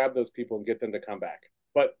got to grab those people and get them to come back.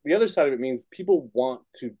 But the other side of it means people want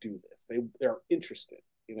to do this. They're interested,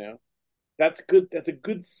 you know? That's good. That's a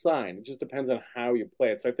good sign. It just depends on how you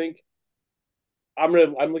play it. So I think I'm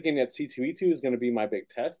looking at C2E2 is going to be my big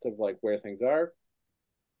test of like where things are.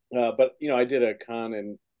 But I did a con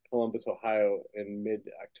in Columbus, Ohio, in mid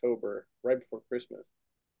October, right before Christmas,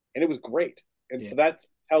 and it was great. And Yeah. so that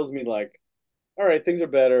tells me like, all right, things are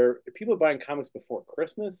better. If people are buying comics before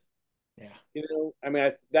Christmas, Yeah. I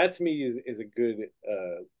mean, that to me is a good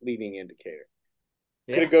leading indicator.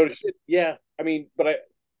 Could Yeah. it go to shit? Yeah, I mean, but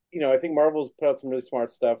I think Marvel's put out some really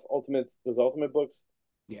smart stuff. Those Ultimate books,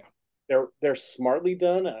 Yeah. they're smartly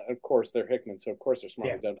done. Of course, they're Hickman, so of course they're Yeah.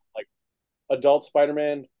 smartly done. Like adult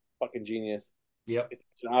Spider-Man, fucking genius. Yep. It's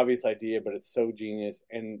an obvious idea, but it's so genius,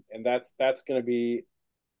 and that's going to be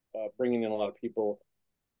bringing in a lot of people.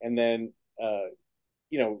 And then,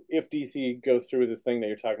 if DC goes through this thing that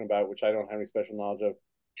you're talking about, which I don't have any special knowledge of,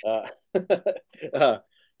 uh,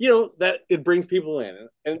 that it brings people in,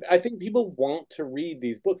 and I think people want to read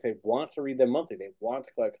these books. They want to read them monthly. They want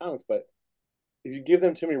to collect comics, but if you give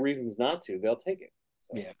them too many reasons not to, they'll take it.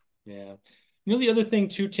 So, Yeah. Yeah. The other thing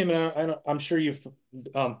too, Tim, and I'm sure you've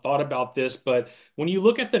thought about this, but when you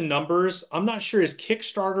look at the numbers, I'm not sure is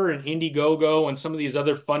Kickstarter and Indiegogo and some of these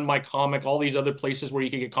other Fund My Comic, all these other places where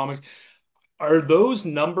you can get comics, are those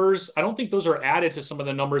numbers? I don't think those are added to some of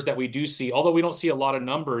the numbers that we do see, although we don't see a lot of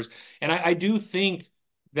numbers. And I do think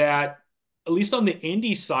that, at least on the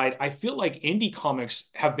indie side, I feel like indie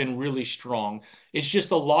comics have been really strong. It's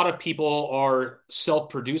just a lot of people are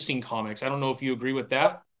self-producing comics. I don't know if you agree with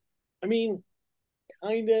that. I mean,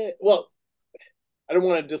 kind of. Well, I don't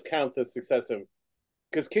want to discount the success of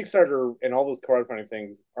because Kickstarter and all those crowdfunding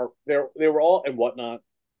things they were all and whatnot.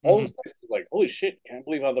 All those Hmm. places like, holy shit, can't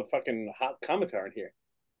believe how the fucking hot comics are in here,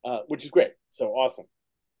 which is great. So awesome.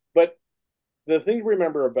 But the thing to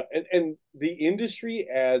remember about and the industry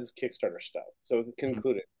adds Kickstarter stuff, so it can Hmm.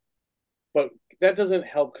 include it. But that doesn't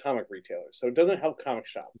help comic retailers. So it doesn't help comic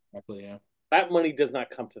shops. Exactly, yeah. That money does not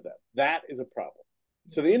come to them. That is a problem.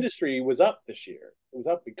 So the industry was up this year. It was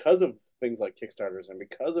up because of things like Kickstarters and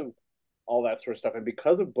because of all that sort of stuff and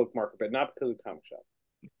because of book market, but not because of comic shop.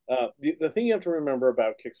 The thing you have to remember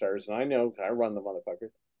about Kickstarters, and I know I run the motherfucker,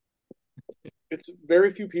 it's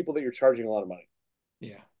very few people that you're charging a lot of money.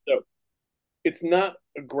 Yeah. So it's not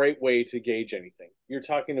a great way to gauge anything. You're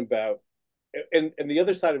talking about, and the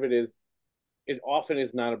other side of it is, it often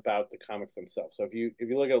is not about the comics themselves. So if you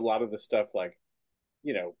look at a lot of the stuff like,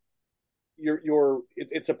 you know,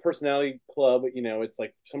 it's a personality club. It's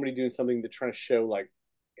like somebody doing something to try to show like,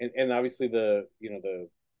 and obviously the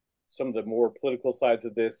some of the more political sides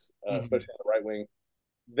of this, Hmm. especially on the right wing,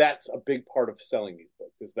 that's a big part of selling these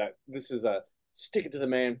books. Is that this is a stick it to the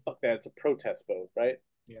man, fuck that, it's a protest vote, right?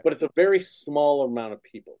 Yeah. But it's a very small amount of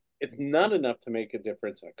people. It's not enough to make a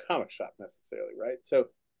difference in a comic shop necessarily, right? So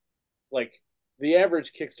like the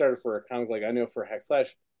average Kickstarter for a comic, like I know for Hack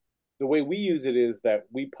Slash, the way we use it is that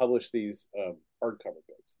we publish these hardcover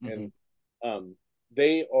books, Hmm. and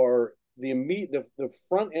they are the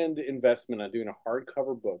front end investment on doing a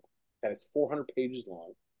hardcover book that is 400 pages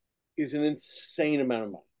long is an insane amount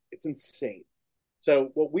of money. It's insane. So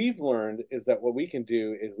what we've learned is that what we can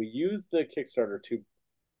do is we use the Kickstarter to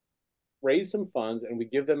raise some funds, and we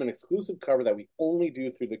give them an exclusive cover that we only do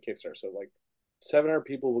through the Kickstarter. So like 700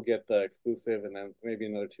 people will get the exclusive, and then maybe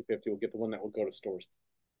another 250 will get the one that will go to stores.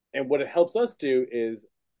 And what it helps us do is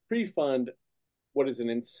pre-fund what is an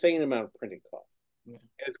insane amount of printing costs. Yeah.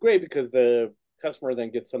 And it's great because the customer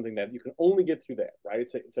then gets something that you can only get through there, right?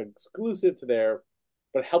 It's exclusive to there,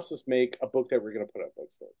 but it helps us make a book that we're going to put up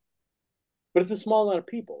bookstores. But it's a small amount of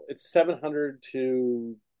people. It's 700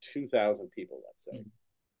 to 2,000 people, let's say. Mhm.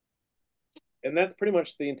 And that's pretty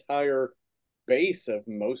much the entire base of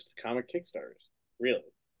most comic Kickstarters, really.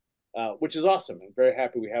 which is awesome. I'm very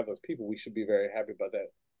happy we have those people. We should be very happy about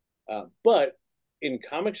that. But in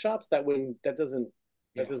comic shops, that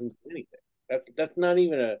Yeah. doesn't do anything. That's not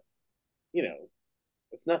even a you know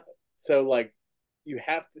it's nothing. So like you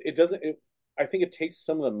have to, it doesn't. I think it takes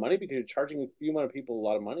some of the money because you're charging a few amount of people a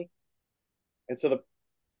lot of money, and so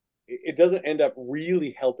it doesn't end up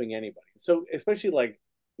really helping anybody. So especially like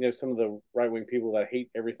some of the right wing people that hate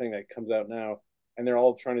everything that comes out now, and they're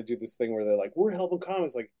all trying to do this thing where they're like, "We're helping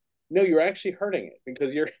comics." Like, no, you're actually hurting it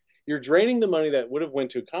because you're draining the money that would have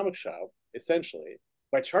went to a comic shop essentially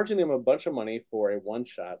by charging them a bunch of money for a one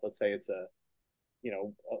shot. Let's say it's a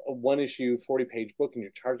one issue 40-page book, and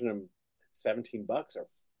you're charging them $17 or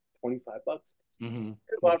 $25. Hmm.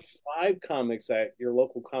 About five comics at your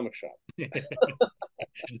local comic shop.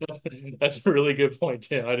 That's that's a really good point,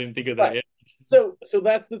 Tim. I didn't think of that Right. yet. So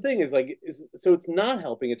that's the thing is like so it's not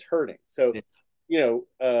helping, it's hurting. So, Yeah. you know,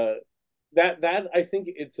 that I think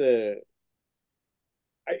it's an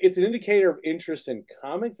indicator of interest in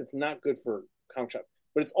comics. It's not good for comic shop,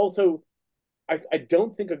 but it's also I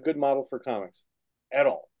don't think a good model for comics at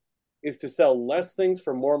all is to sell less things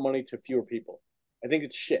for more money to fewer people. I think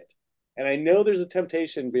it's shit. And I know there's a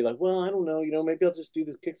temptation to be like, well, I don't know, maybe I'll just do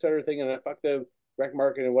this Kickstarter thing and I fuck the direct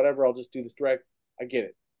market and whatever. I'll just do this direct. I get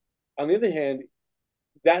it. On the other hand,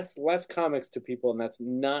 that's less comics to people, and that's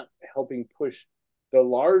not helping push the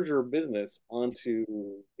larger business onto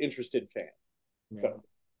interested fans. Yeah. So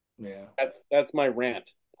Yeah. that's my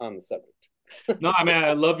rant on the subject. No, I mean,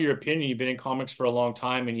 I love your opinion. You've been in comics for a long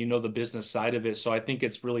time and you know the business side of it. So I think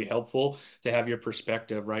it's really helpful to have your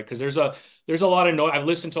perspective, right? Because there's a lot of noise. I've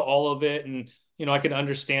listened to all of it and I can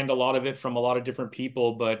understand a lot of it from a lot of different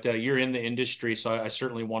people, but you're in the industry, so I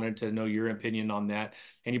certainly wanted to know your opinion on that.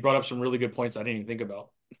 And you brought up some really good points I didn't even think about.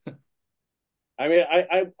 I mean,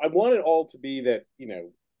 I want it all to be that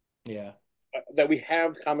Yeah. that we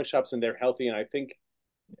have comic shops and they're healthy, and I think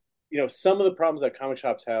some of the problems that comic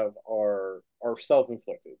shops have are self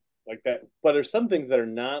inflicted like that, but there's some things that are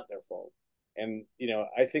not their fault, and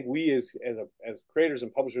I think we as creators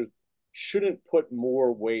and publishers shouldn't put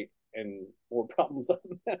more weight and more problems on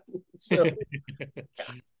them. So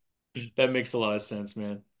That makes a lot of sense,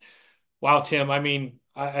 man. Wow, Tim. I mean,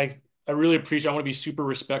 I really appreciate. I want to be super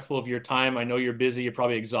respectful of your time. I know you're busy. You're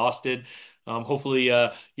probably exhausted. Hopefully,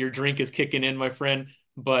 your drink is kicking in, my friend.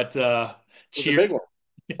 But it was a big cheers.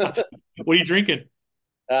 one. What are you drinking?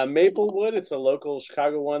 Maplewood, it's a local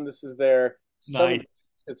Chicago one. This is their Nice. Southern.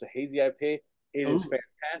 It's a hazy IPA. It is Ooh,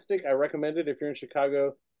 fantastic. I recommend it if you're in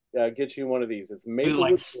Chicago. Get you one of these. It's is it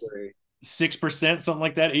like Maplewood Brewery, 6%, something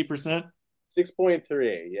like that, 8%.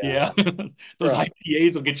 6.3. Yeah, Yeah, those strong.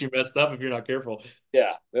 IPAs will get you messed up if you're not careful.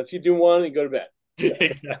 Yeah, that's you do one and go to bed. So,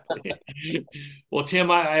 Exactly. Well,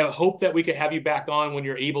 Tim, I hope that we could have you back on when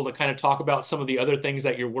you're able to kind of talk about some of the other things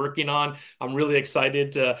that you're working on. I'm really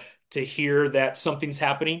excited to hear that something's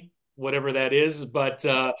happening, whatever that is. But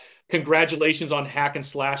congratulations on Hack and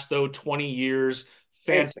Slash, though. 20 years,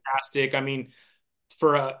 thanks. fantastic. I mean,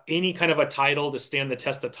 for any kind of a title to stand the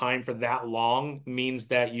test of time for that long means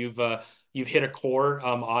that you've hit a core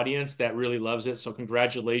audience that really loves it. So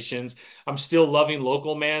congratulations. I'm still loving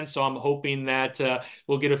Local Man, so I'm hoping that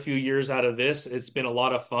we'll get a few years out of this. It's been a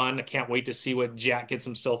lot of fun. I can't wait to see what Jack gets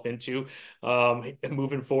himself into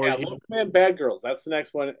moving Yeah, forward. Local Man, Bad Girls. That's the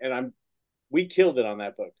next one, and we killed it on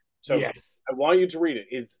that book. So Yes. I want you to read it.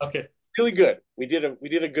 It's Okay. really good. We did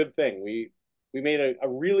a good thing. We made a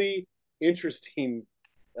really interesting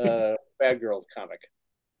Bad Girls comic.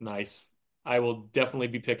 Nice. I will definitely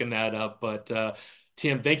be picking that up. But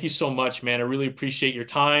Tim, thank you so much, man. I really appreciate your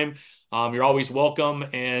time. You're always welcome.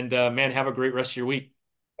 And man, have a great rest of your week.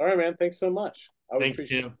 All right, man. Thanks so much. I would Thanks,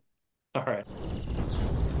 appreciate it. Tim. All right.